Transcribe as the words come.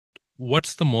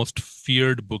what's the most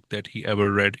feared book that he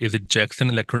ever read? Is it Jackson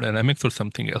Electrodynamics or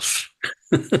something else?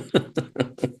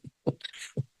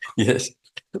 Yes,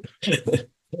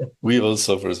 we all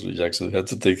suffered with Jackson. We had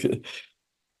to take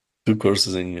two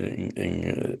courses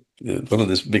in one of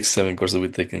these big 7 courses we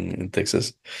take in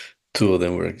Texas. Two of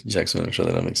them were Jackson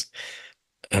Electrodynamics,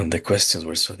 and the questions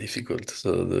were so difficult.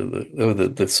 So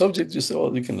the subject, you say,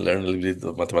 oh, you can learn a little bit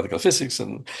of mathematical physics,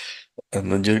 and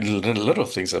then you learn a lot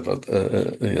of things about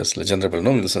yes, Legendre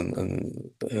polynomials and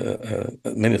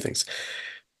many things.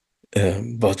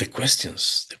 But the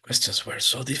questions were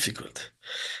so difficult,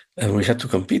 and we had to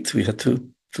compete. We had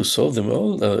to solve them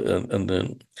all, and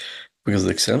then because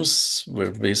the exams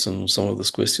were based on some of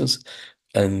those questions,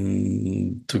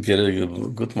 and to get a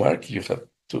good mark, you have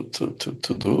to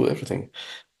do everything,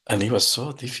 and it was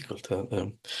so difficult.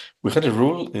 We had a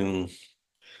rule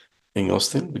in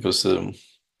Austin because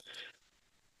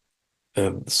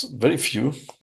very few